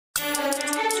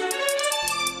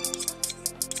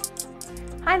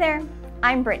Hi there,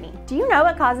 I'm Brittany. Do you know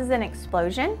what causes an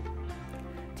explosion?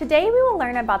 Today we will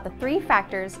learn about the 3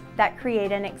 factors that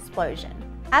create an explosion.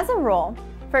 As a rule,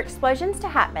 for explosions to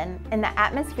happen in the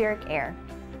atmospheric air,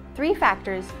 3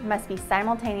 factors must be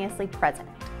simultaneously present.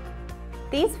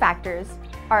 These factors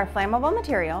are a flammable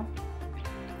material,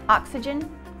 oxygen,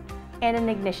 and an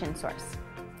ignition source.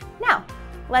 Now,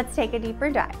 let's take a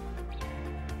deeper dive.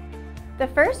 The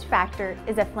first factor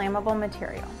is a flammable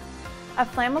material. A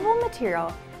flammable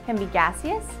material can be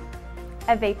gaseous,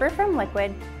 a vapor from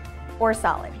liquid, or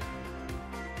solid.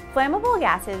 Flammable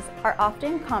gases are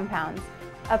often compounds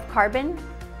of carbon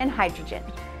and hydrogen.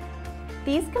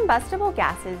 These combustible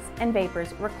gases and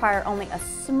vapors require only a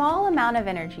small amount of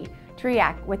energy to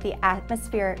react with the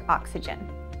atmospheric oxygen.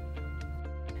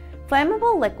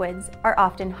 Flammable liquids are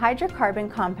often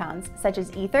hydrocarbon compounds such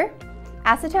as ether,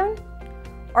 acetone,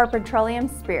 or petroleum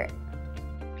spirit.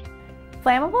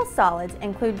 Flammable solids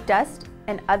include dust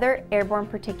and other airborne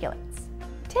particulates.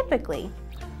 Typically,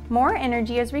 more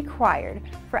energy is required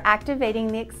for activating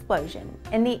the explosion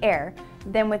in the air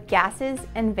than with gases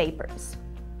and vapors.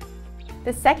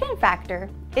 The second factor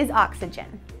is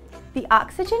oxygen. The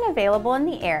oxygen available in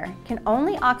the air can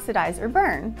only oxidize or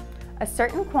burn a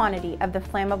certain quantity of the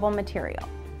flammable material.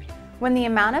 When the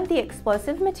amount of the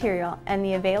explosive material and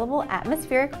the available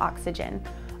atmospheric oxygen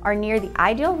are near the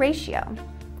ideal ratio,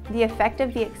 the effect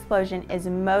of the explosion is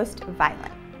most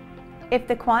violent. If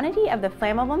the quantity of the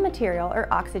flammable material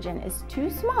or oxygen is too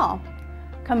small,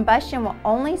 combustion will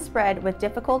only spread with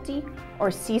difficulty or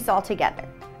cease altogether.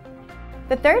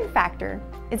 The third factor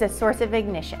is a source of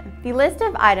ignition. The list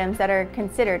of items that are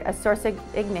considered a source of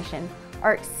ignition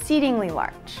are exceedingly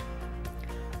large.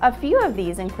 A few of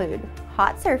these include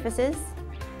hot surfaces,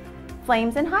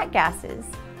 flames and hot gases,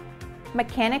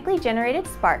 mechanically generated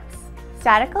sparks,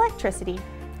 static electricity,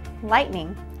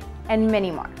 lightning, and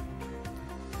many more.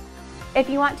 If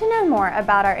you want to know more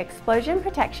about our explosion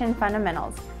protection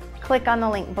fundamentals, click on the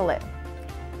link below.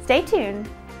 Stay tuned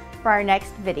for our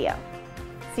next video.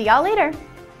 See y'all later.